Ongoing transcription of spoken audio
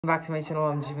Welcome back to my channel.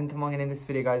 I'm Jeevan and in this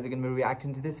video guys, we're going to be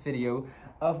reacting to this video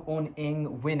of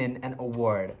Oung winning an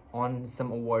award on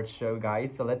some award show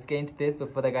guys. So let's get into this.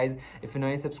 Before that guys, if you're not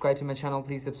yet subscribed to my channel,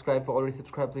 please subscribe. For already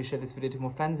subscribed, please share this video to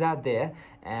more fans out there.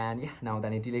 And yeah, now without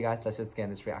any delay guys, let's just get in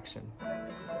this reaction.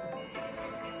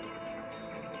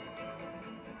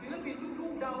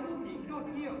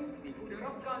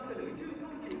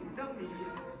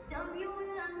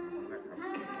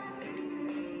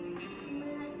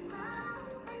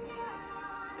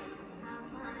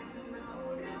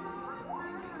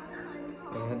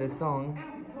 Look at this song.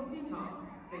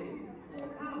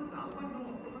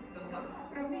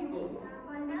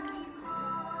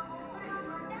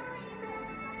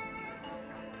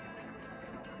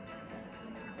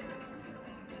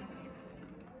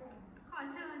 ขอ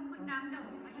เชิญคุณน้ำหนึ่ง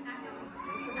วัฒนธรรม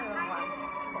จากค่าย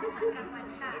ผู้ชันรางวัล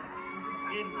ค่ะ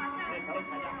ขอเชิญไข่ทองค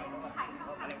ำ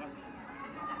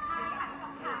จากค่ายไข่ทอ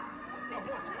งคำเป็น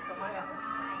ผู้ชันรางวัล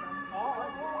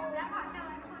และขอเชิญ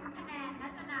คุณคะแนนนั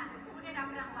จนาผู้ได้รับ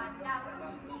รางวัลดาว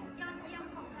รุ่งหญิงยอดเยี่ยม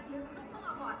ของชัดลึกลูกทุ่งอ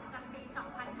วอร์ดประจำปี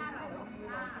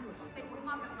 2565 เป็นผู้ม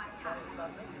อบรางวัลค่ะ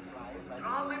พ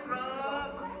ร้อมไม่พร้อม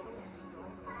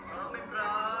พร้อมไม่พร้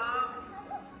อม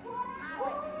เล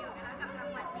ยทีเดียวนะคะกับราง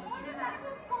วัลนี้นะคะ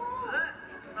และ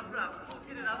สำหรับผู้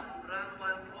ที่ได้รับรางวั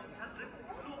ลคมชัดลึก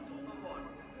ลูกทุ่งอวอร์ด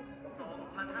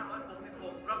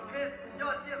 2566 ประเภทย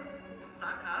อดเยี่ยมส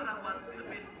าขารางวัลศิล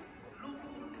ปินลูก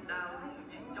ทุ่งดาวรุ่ง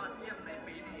หญิงยอดเยี่ยมใน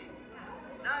ปีนี้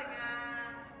ได้แก่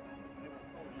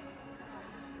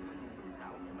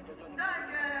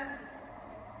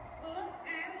อุ๊ง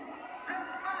อิงเพช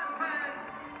รบ้านแพง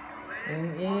อุ๊ง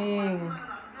อิง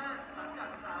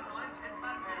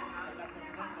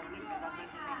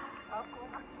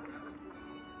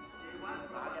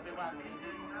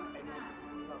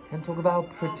And talk about how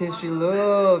pretty she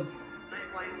looks. ใน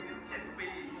วัย 17 ปี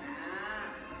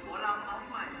หมอลำน้อง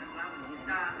ใหม่นะครับ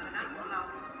จากคณะหมอล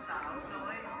ำสาวน้อ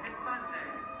ยเพชรบ้านแพง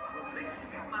พลิกชี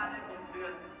วิตมาใน6 เดือ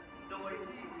นโดย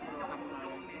ที่พี่จงด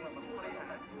งนินผู้บริหา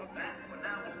รและหัวหน้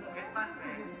าวงเพชรบ้านแพ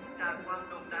งจากความโ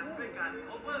ด่งดังด้วยการ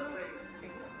cover เพลง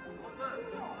cover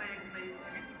ทุกเพลงในชี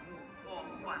วิตของ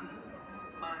ฝัน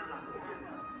มาหลัง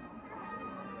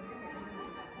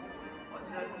ขอเ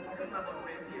ชิญขึ้นมาบนเว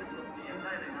ทีอันทรงเกียรติไ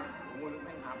ด้เลยครับ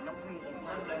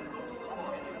ฉันเป็นลูกทุ่งอวอ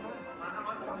ร์ด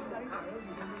 2566 ครับ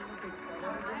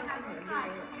นะคะคุณฝ่าย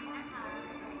นี้นะคะ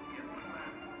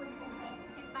คุณคง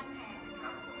เพชรบ้านแพงค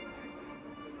รับ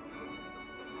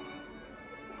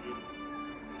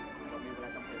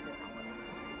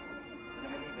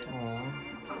อ๋อ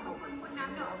ขอบคุณคุณน้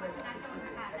ำดอกวัฒนธรรมน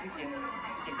ะคะและคุณลงไท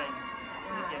ย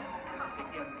ขอบคุณ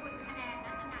คุณคะแนน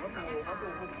นัจนา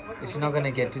Is she not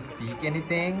gonna get to speak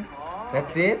anything?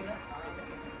 That's it?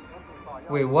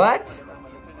 Wait, what?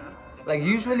 Like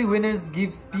usually winners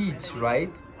give speech,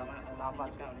 right?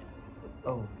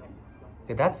 Oh.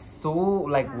 Okay, that's so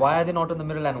like why are they not in the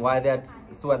middle and why are they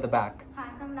so at the back? ค่ะ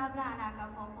สำหรับลานากับ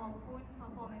ขอขอบคุณ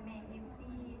พ่อแม่ FC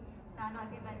สาวน้อย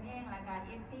เพชรบ้านแพงและการ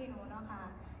FC หนูเนาะค่ะ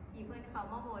ที่เพิ่นเข้า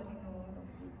มาโหวตให้หนู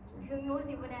ถึงหนู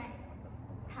สิบ่ได้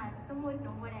ถ้าสมมุติห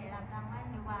นูบ่ได้รับรางวัล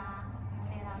หรือว่าหนู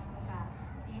ได้รับหนูก็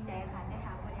ดีใจค่ะได้ถ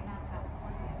ามบ่ได้รับกับบ่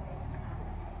เสียใจค่ะ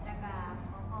แล้วก็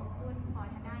ขอขอบคุณพ่อ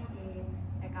ทนายเอ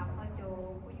แล้วก็พ่อโจ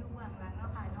ผู้อยู่เบื้องหลังเนาะ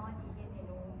ค่ะเนาะที่เฮ็ดให้ห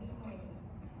นูมีมื้อนี้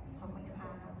ขอบคุณค่ะ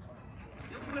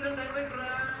ยกมือดังๆเลยค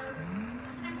รับ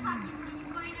แสดงความยินดี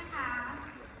ด้วยนะคะ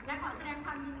และขอแสดงค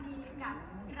วามยินดีกับ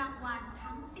รางวัล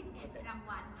ทั้ง 11 ราง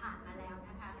วัลผ่านมาแล้ว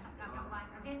นะคะสำหรับรางวัล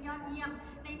ประเภทยอดเยี่ยม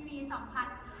ในปี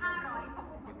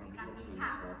 2566 ในครั้งนี้ค่ะ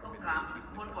ต้องถามทุก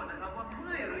คนก่อนนะครับว่าเ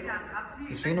มื่อยหรือยังครับที่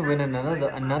Is she gonna win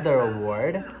another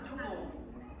award? ชั่วโมง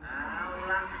เอา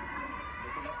ละ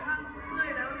ถ้าเมื่อย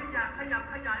แล้วนี่อยากขยับ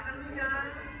ขยายกันหรือยัง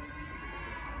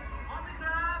พร้อมไหมค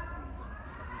รับ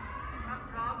ถ้า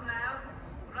พร้อมแล้ว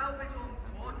เราไปชมโช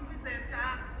ว์ที่พิเศษจา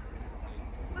ก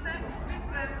แสดงมิส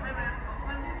แกรนด์ไทยแลนด์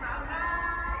 2023 ครับ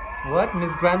What?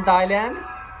 Miss Grand Thailand?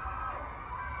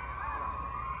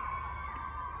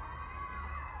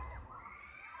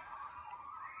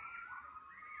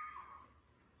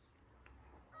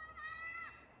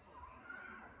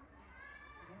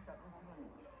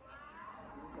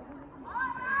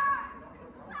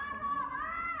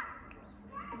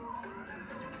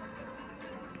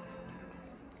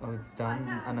 Oh, it's done.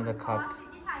 Another cut. สิท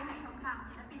ธิชัยไหทองคำ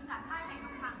ศิลปินจากค่ายไหท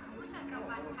องคำผู้เชิญราง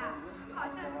วัลค่ะขอ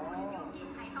เชิญคุณยูกิ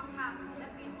ไหทองคำศิล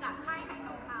ปินจากค่ายไหท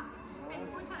องคำเป็น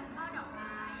ผู้เชิญช่อดอกไม้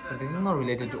But this is not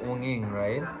related to Oung,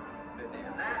 right?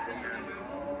 และที่อยู่ในมือ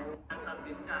ผมการตัด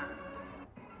สินจาก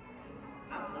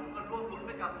และผมก็ร่วมลุ้นไป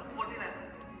กับทุกคนนี่แหละ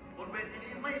บนเวที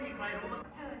นี้ไม่มีใครรู้มั้ง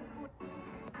เชิญคุณ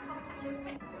คมชัดลึกเ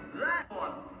ป็น และก่อ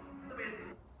นจะเป็น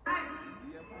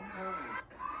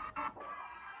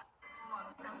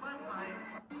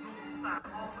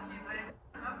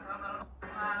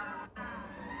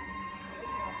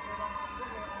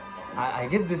I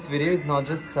guess this video is not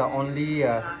just only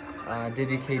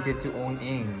dedicated to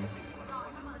Oung.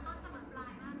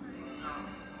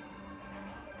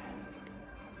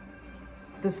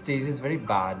 The stage is very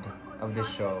bad of this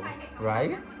show,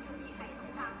 right?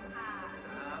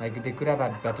 Like they could have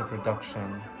had better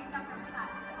production.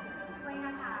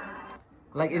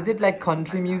 Like, is it like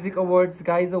country music awards,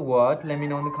 guys, or what? Let me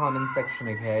know in the comment section,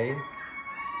 okay?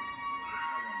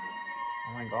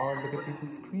 Oh my god, look at people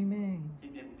screaming.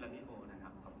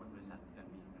 ขอบคุณบริษัทแกรม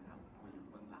มี่นะครับผู้อยู่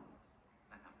เบื้องหลัง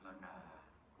นะครับแล้วก็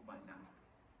ผู้บริหาร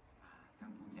ทั้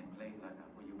งผู้เขียนเพลงแล้วก็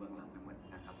ผู้อยู่เบื้องหลังทั้งหมด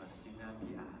นะครับแล้วก็ทีมงาน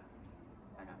PR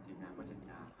นะครับทีมงานผู้จัด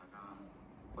การแล้วก็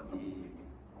คนที่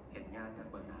เห็นงานจาก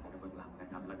เบื้องหน้าและเบื้องหลังนะ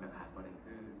ครับแล้วก็ขาดประเด็น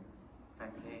คือแฟ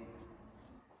นเพลง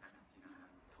นะครับที่น่า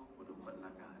ทุกผู้ดูคนแล้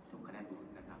วก็ทุกคะแนน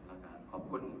นะครับแล้วก็ขอบ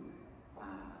คุณ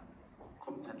ค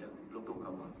มชัดเจนลูกทุ่งอ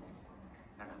วอร์ด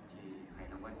นะครับที่ให้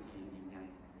รางวัลที่ยิ่งใหญ่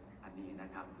อันนี้นะ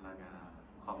ครับแล้วก็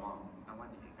ขอมอบรางวัล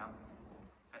นี้ให้กับ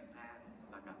แฟน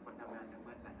ๆแล้วก็คนทำงานทั้งหม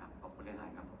ดนะครับขอบคุณหลาย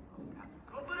ๆครับผมขอบคุณครับ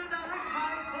ขอบคุณหลายๆให้ไท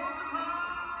ยโพสต์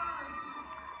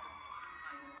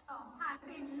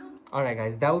Alright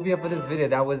guys, that would be it for this video.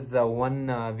 That was one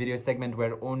video segment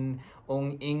where Oung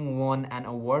won an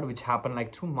award which happened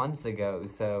like 2 months ago.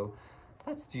 So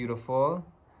that's beautiful.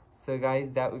 So guys,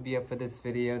 that would be it for this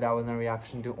video. That was a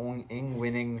reaction to Oung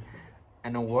winning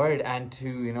an award and to,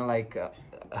 you know, like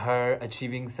her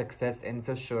achieving success in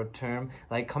so short term,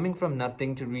 like coming from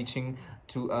nothing to reaching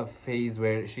to a phase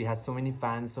where she has so many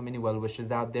fans, so many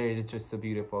well-wishers out there. It is just so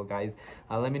beautiful, guys.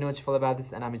 Let me know what you feel about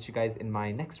this, and I'll meet you guys in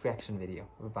my next reaction video.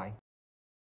 Bye-bye.